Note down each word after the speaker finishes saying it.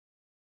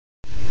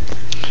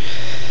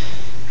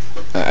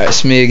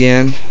It's me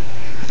again.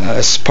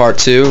 This is part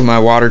 2 of my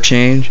water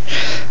change.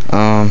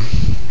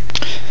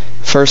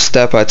 First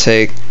step I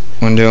take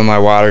when doing my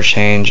water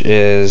change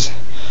is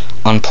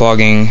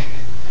unplugging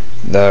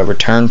the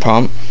return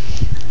pump,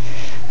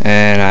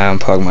 and I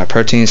unplug my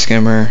protein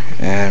skimmer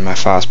and my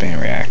phosphate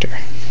reactor.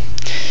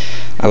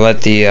 I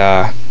let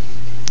the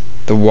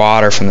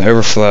water from the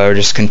overflow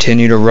just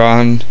continue to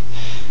run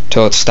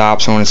till it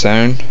stops on its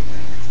own.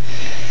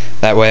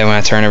 That way when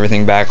I turn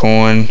everything back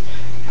on,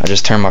 I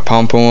just turn my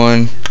pump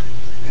on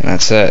and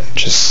that's it. It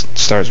just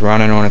starts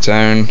running on its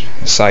own.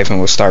 The siphon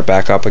will start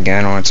back up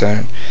again on its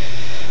own.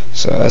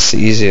 So that's the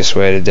easiest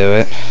way to do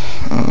it.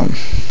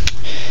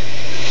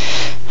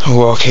 I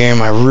walk here in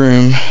my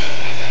room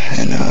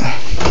and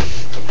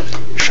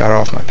shut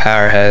off my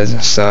power heads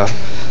and stuff.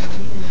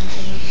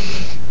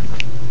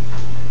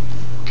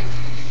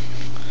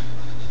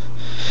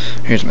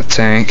 Here's my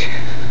tank.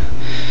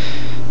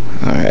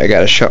 Alright, I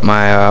gotta shut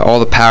my all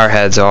the power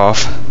heads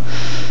off.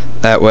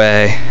 That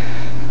way,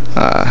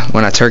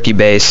 when I turkey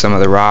base some of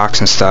the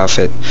rocks and stuff,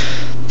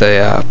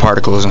 the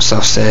particles and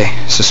stuff stay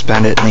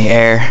suspended in the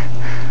air.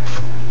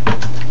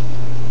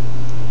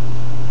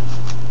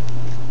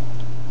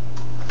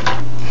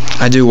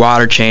 I do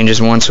water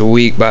changes once a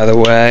week, by the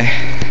way.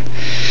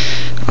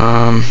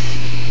 I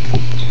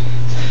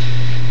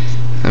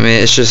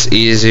mean, it's just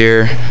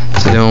easier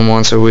to do them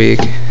once a week.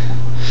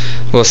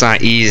 Well, it's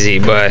not easy,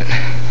 but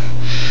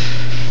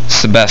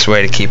it's the best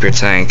way to keep your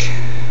tank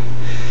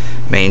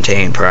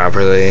maintained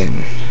properly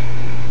and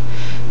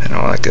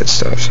all that good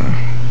stuff. So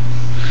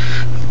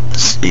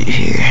let's see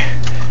here.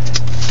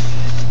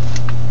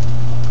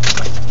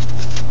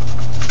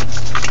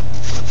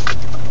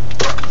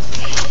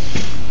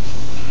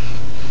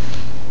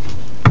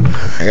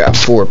 I got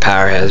 4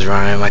 power heads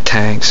running in my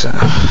tank, so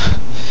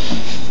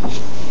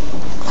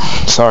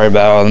sorry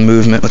about all the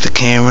movement with the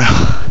camera.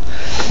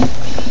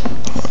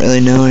 Don't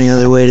really know any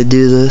other way to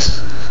do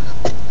this.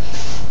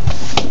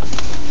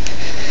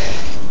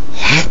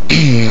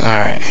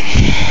 Alright,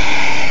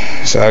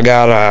 so I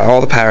got all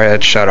the power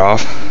heads shut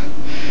off,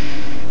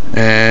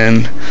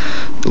 and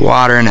the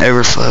water in the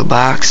overflow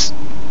box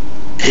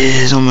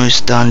is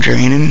almost done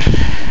draining.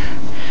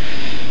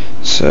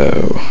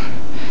 So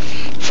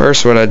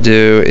first what I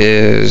do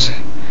is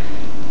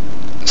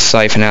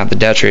siphon out the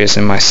detritus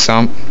in my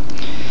sump.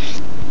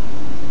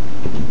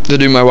 To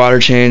do my water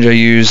change, I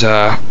use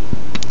 4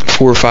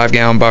 or 5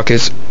 gallon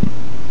buckets.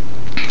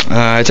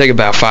 I take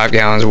about 5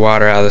 gallons of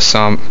water out of the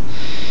sump,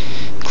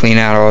 clean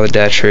out all the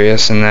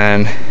detritus, and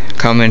then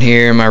come in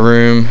here in my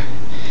room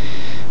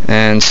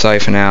and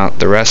siphon out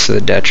the rest of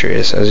the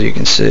detritus. As you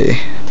can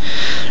see,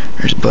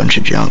 there's a bunch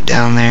of junk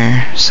down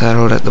there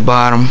settled at the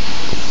bottom.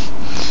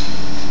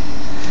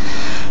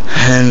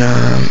 And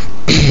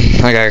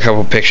I got a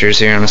couple pictures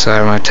here on the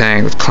side of my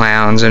tank with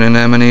clowns and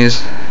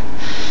anemones.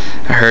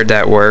 I heard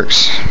that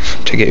works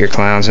to get your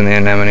clowns in the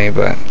anemone,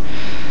 but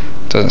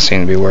it doesn't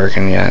seem to be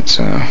working yet,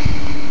 so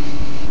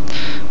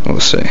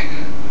we'll see.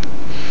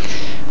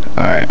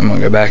 Alright, I'm going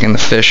to go back in the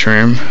fish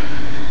room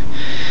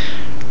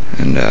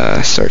and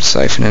start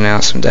siphoning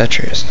out some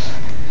detritus.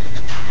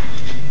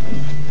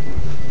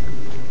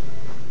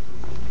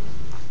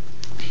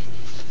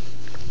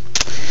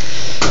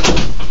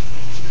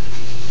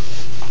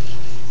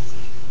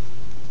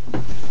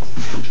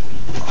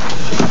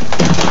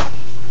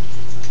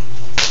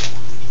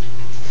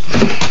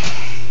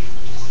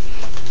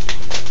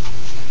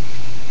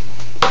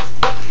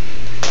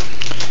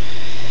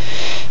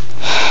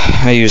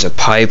 I use a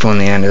pipe on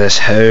the end of this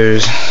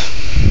hose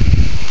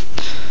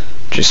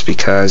just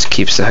because it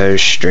keeps the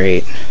hose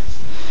straight.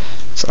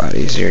 It's a lot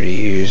easier to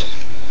use.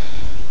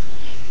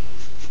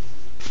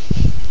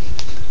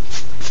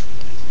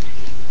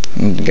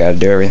 You gotta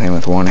do everything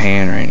with one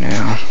hand right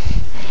now.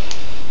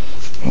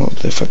 A little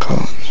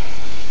difficult.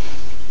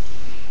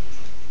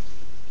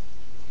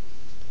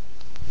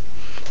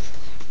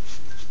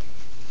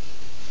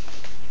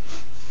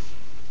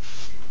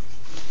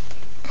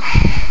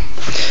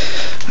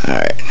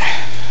 Alright.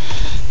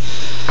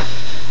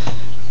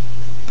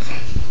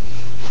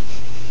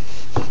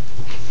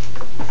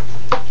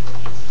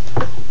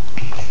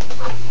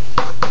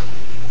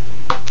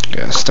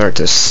 Gotta start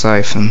this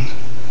siphon.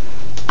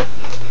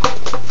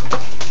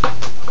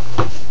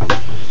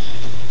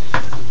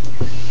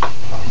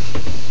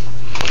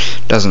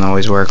 Doesn't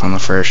always work on the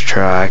first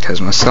try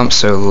because my sump's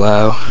so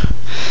low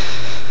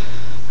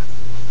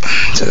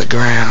to the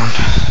ground.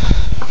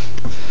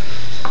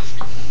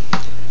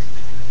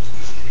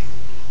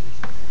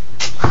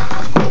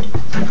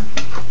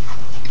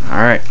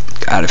 Alright,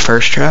 got it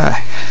first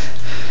try.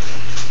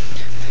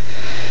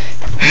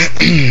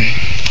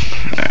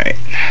 Alright,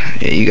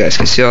 yeah, you guys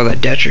can see all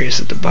that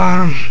detritus at the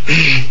bottom.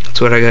 That's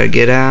what I gotta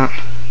get out.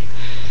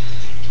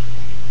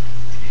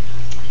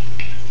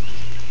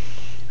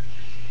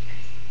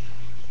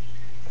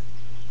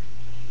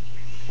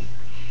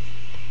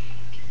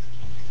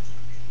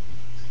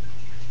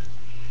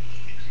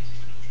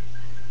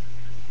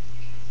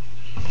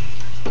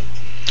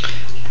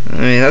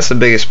 mean, that's the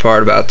biggest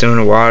part about doing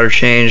a water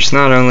change. It's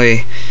not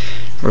only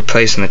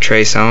replacing the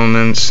trace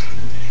elements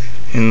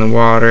in the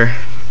water,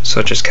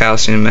 such as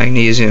calcium,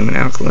 magnesium, and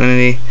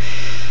alkalinity.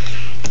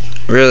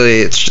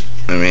 Really,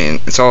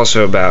 it's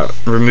also about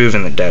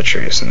removing the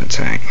detritus in the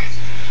tank.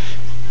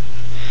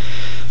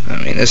 I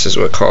mean, this is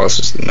what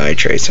causes the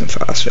nitrates and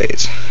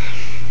phosphates.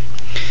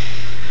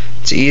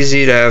 It's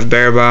easy to have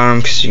bare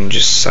bottom because you can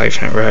just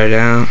siphon it right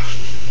out.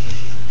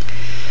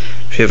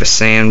 If you have a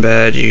sand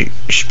bed, you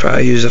should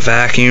probably use a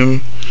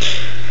vacuum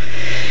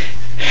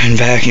and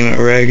vacuum it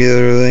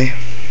regularly.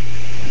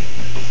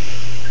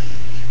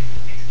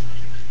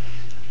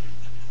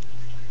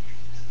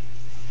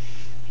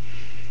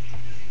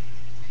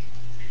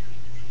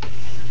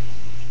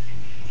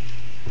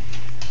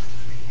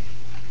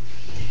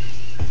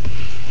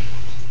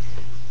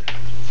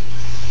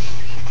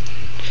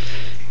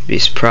 You'd be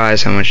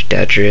surprised how much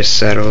detritus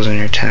settles in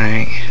your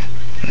tank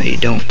that you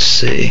don't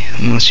see.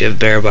 Unless you have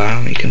bare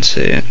bottom, you can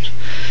see it.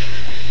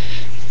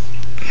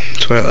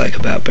 That's what I like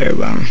about bare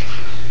bottom.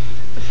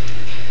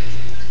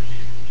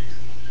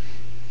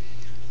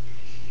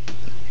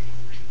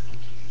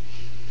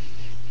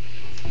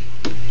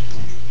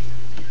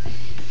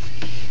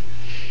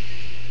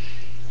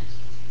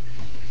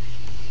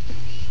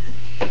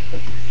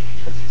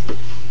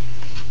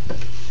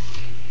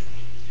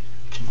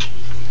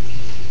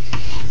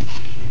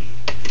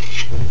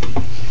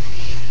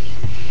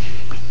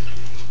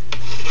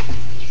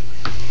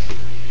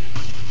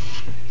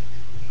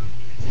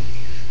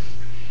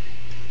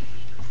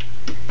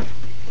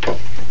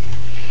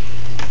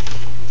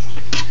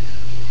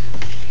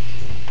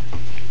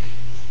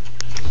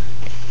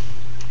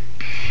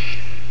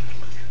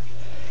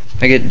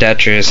 I get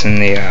detritus in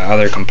the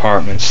other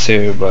compartments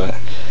too, but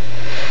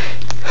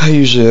I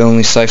usually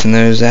only siphon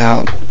those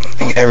out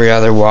every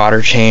other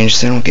water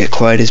change. They don't get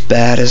quite as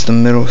bad as the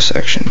middle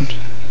section.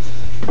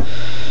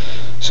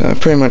 So I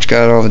pretty much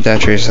got all the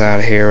detritus out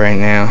of here right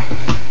now,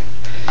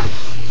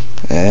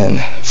 and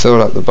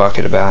filled up the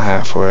bucket about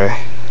halfway.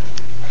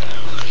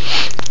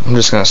 I'm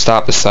just going to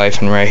stop the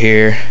siphon right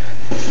here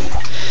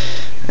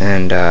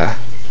and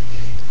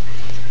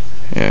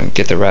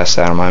get the rest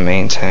out of my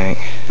main tank.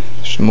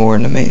 There's more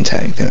in the main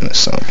tank than in the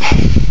sump.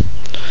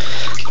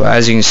 But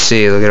as you can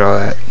see, look at all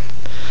that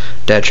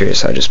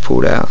detritus I just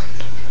pulled out.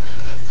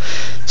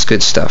 It's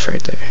good stuff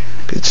right there.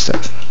 Good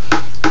stuff.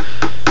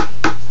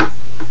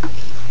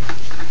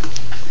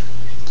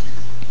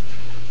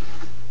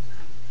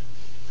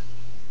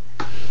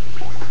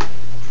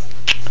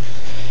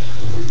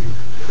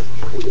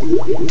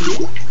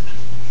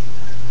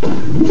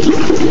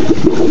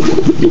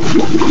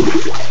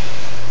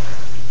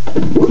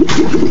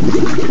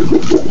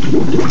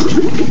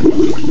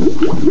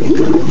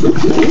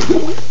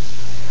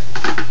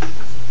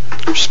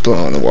 Just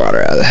blowing the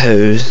water out of the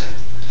hose.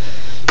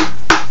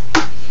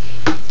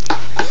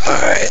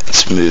 Alright,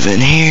 let's move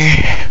in here.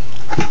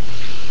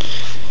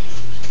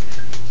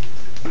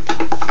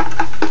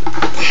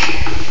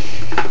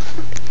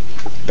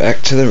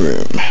 Back to the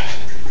room.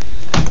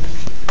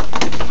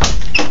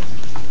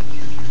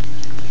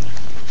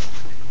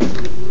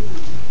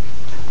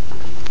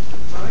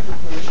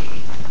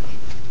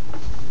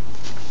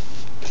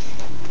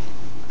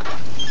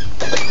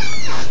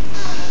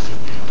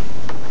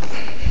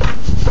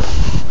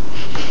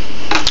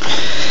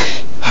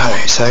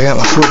 So I got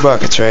my 4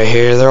 buckets right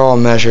here. They're all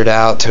measured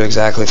out to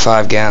exactly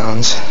 5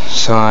 gallons.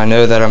 So I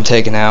know that I'm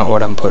taking out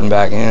what I'm putting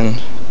back in.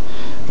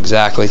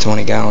 Exactly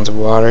 20 gallons of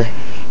water.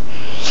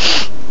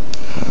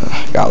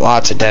 Got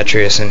lots of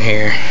detritus in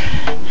here.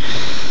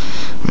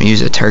 I'm going to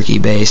use a turkey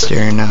baster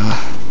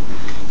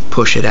and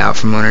push it out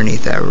from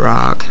underneath that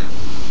rock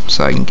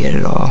so I can get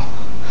it all.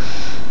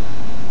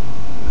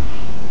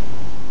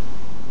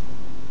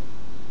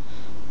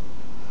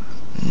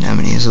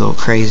 Anemone is a little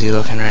crazy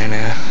looking right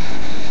now.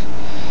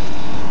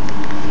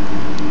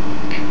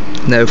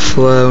 No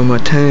flow in my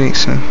tank,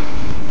 so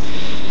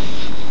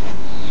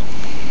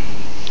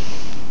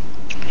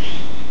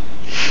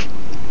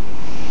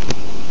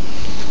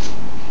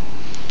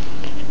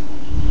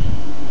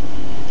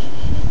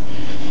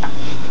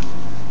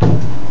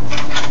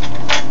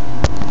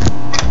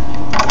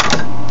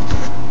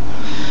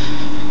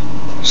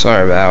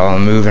sorry about all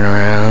the moving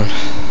around.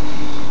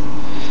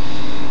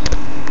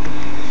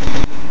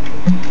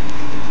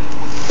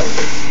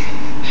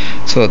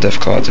 It's a little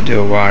difficult to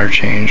do a water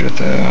change with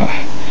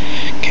the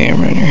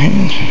camera in your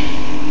hand.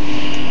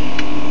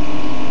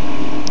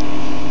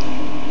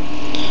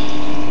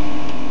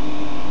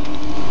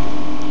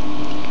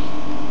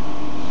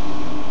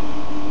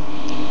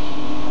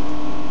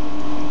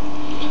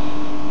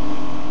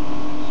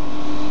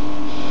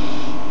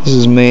 This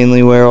is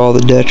mainly where all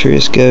the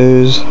detritus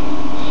goes.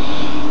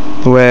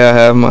 The way I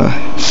have my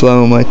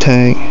flow in my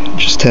tank, it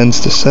just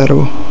tends to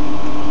settle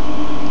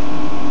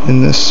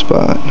in this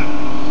spot.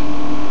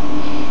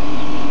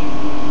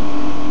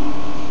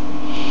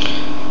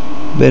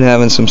 Been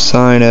having some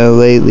cyano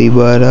lately,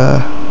 but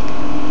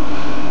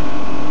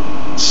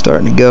it's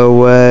starting to go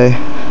away.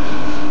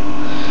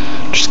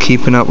 Just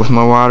keeping up with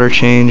my water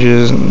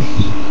changes and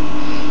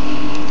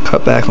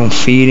cut back on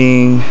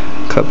feeding,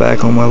 cut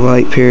back on my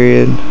light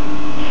period.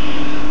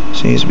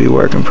 Seems to be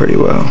working pretty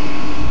well.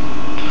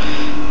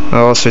 I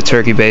also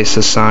turkey base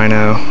the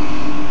cyno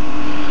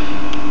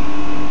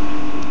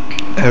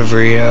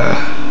every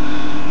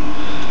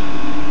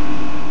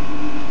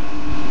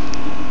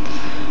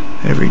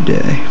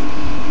day.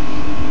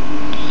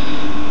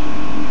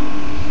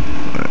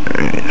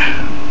 Alright.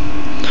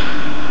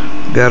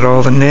 Got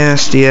all the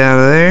nasty out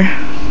of there.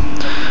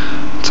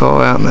 It's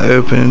all out in the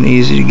open and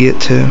easy to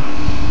get to,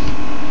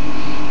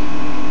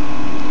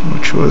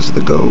 which was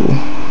the goal.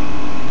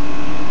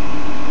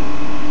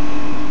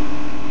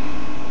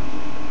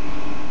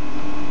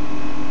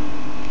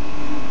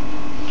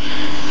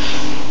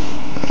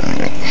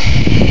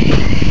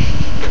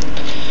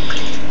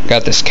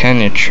 Got this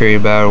Kenya tree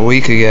about a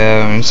week ago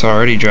and it's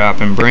already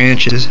dropping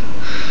branches.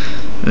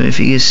 I mean,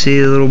 if you can see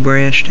a little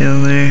branch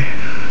down there.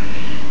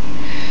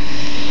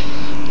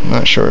 I'm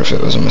not sure if it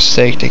was a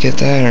mistake to get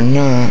that or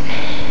not.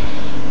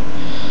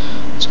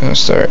 It's gonna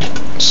start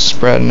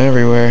spreading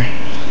everywhere.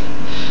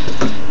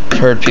 I've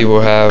heard people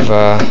have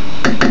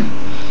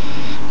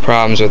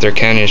problems with their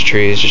Kenya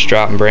trees just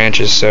dropping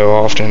branches so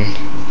often.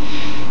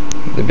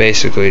 They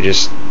basically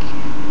just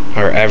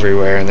are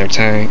everywhere in their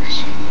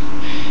tanks.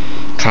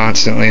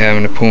 Constantly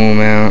having to pull them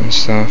out and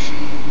stuff.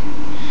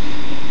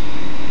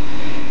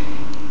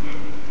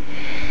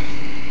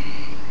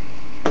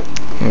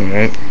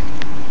 Alright.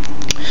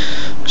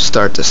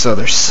 Start this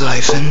other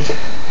siphon.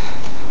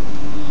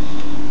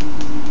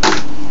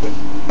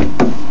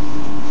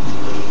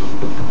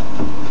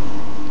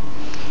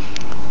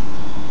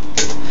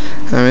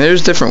 I mean,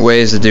 there's different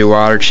ways to do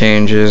water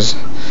changes.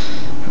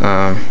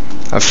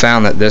 I've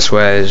found that this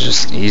way is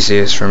just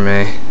easiest for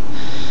me.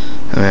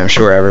 I mean, I'm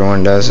sure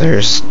everyone does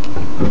theirs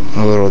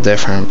a little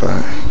different,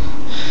 but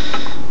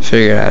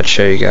figured I'd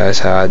show you guys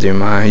how I do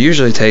mine. It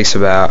usually takes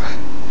about,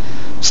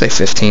 say,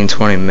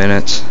 15-20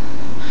 minutes.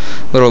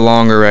 A little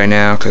longer right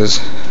now because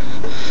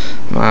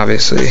I'm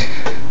obviously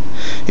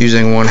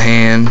using one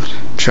hand,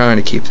 trying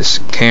to keep this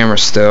camera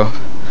still.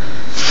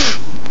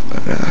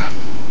 But,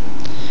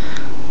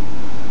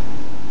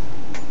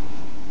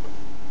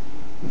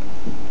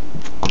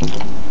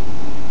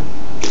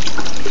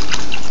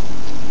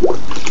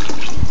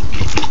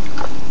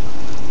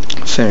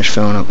 finish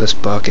filling up this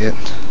bucket.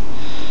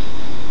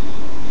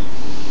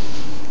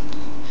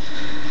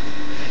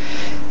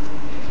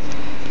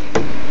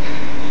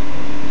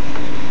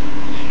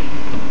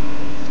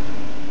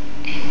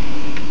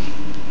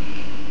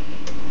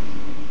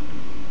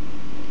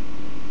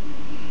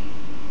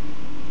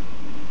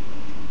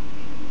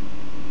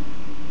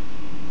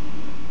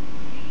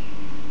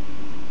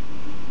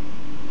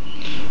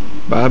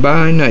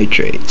 Bye-bye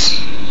nitrates.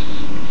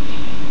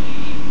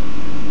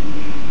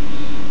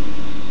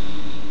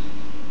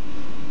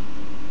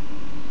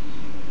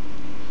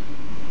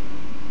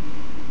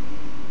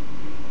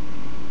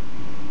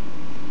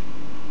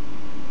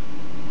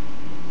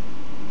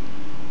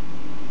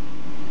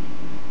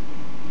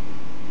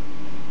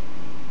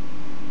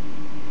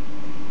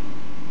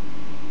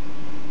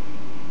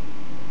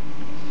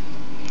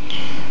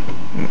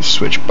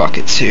 Switch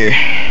buckets here.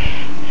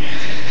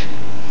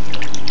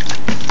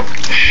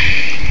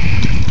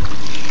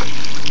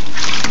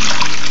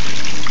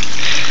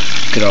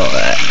 Look at all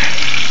that.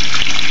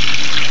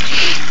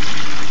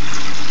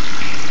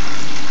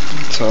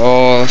 It's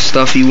all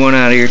stuff you want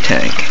out of your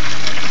tank.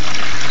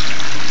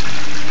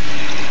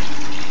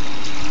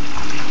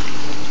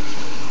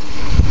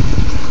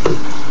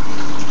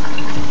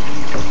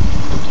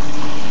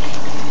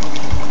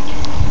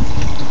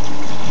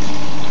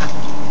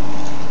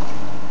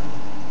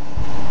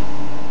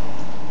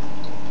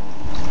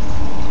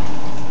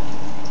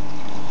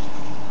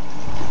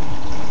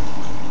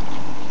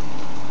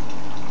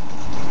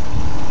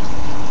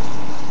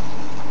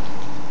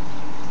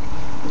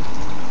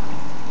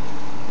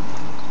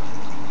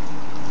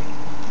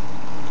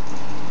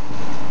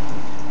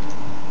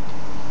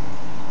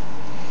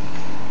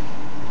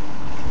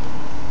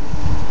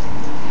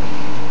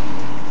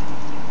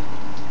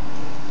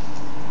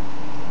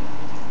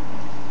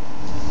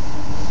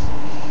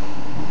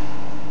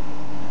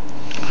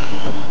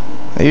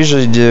 I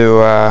usually do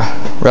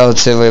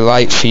relatively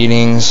light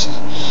feedings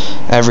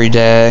every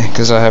day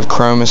because I have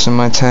chromis in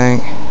my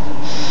tank.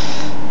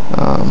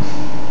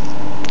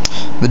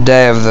 The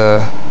day of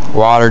the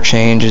water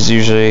change is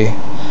usually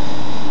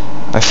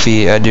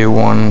I do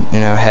one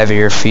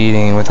heavier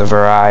feeding with a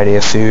variety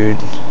of food.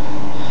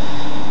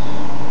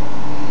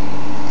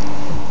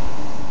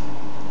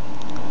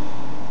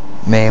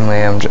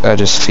 Mainly I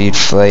just feed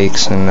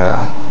flakes and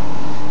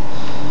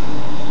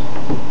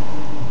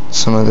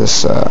some of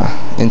this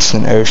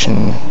instant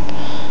ocean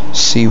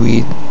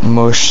seaweed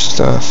mush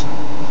stuff.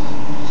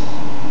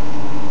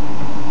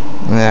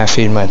 And then I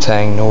feed my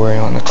tang nori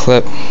on the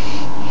clip.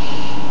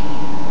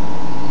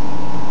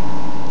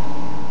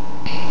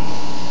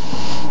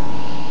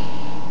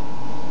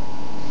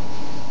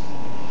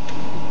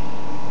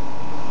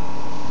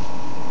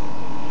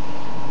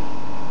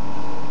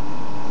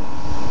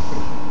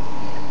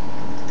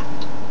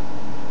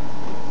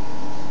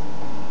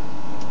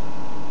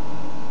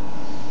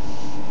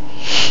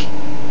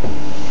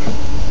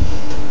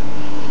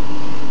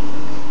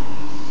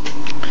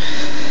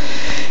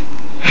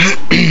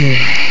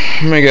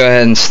 gonna go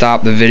ahead and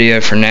stop the video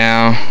for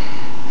now.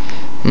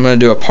 I'm gonna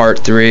do a part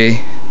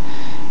 3,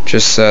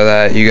 just so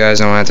that you guys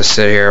don't have to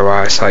sit here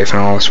while I siphon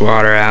all this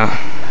water out.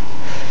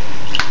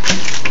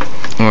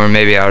 Or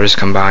maybe I'll just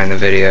combine the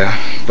video.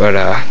 But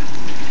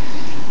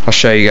I'll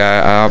show you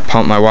guys. I'll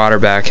pump my water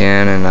back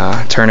in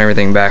and turn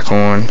everything back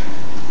on.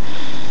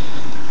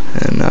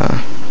 And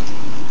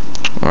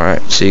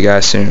alright, see you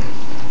guys soon.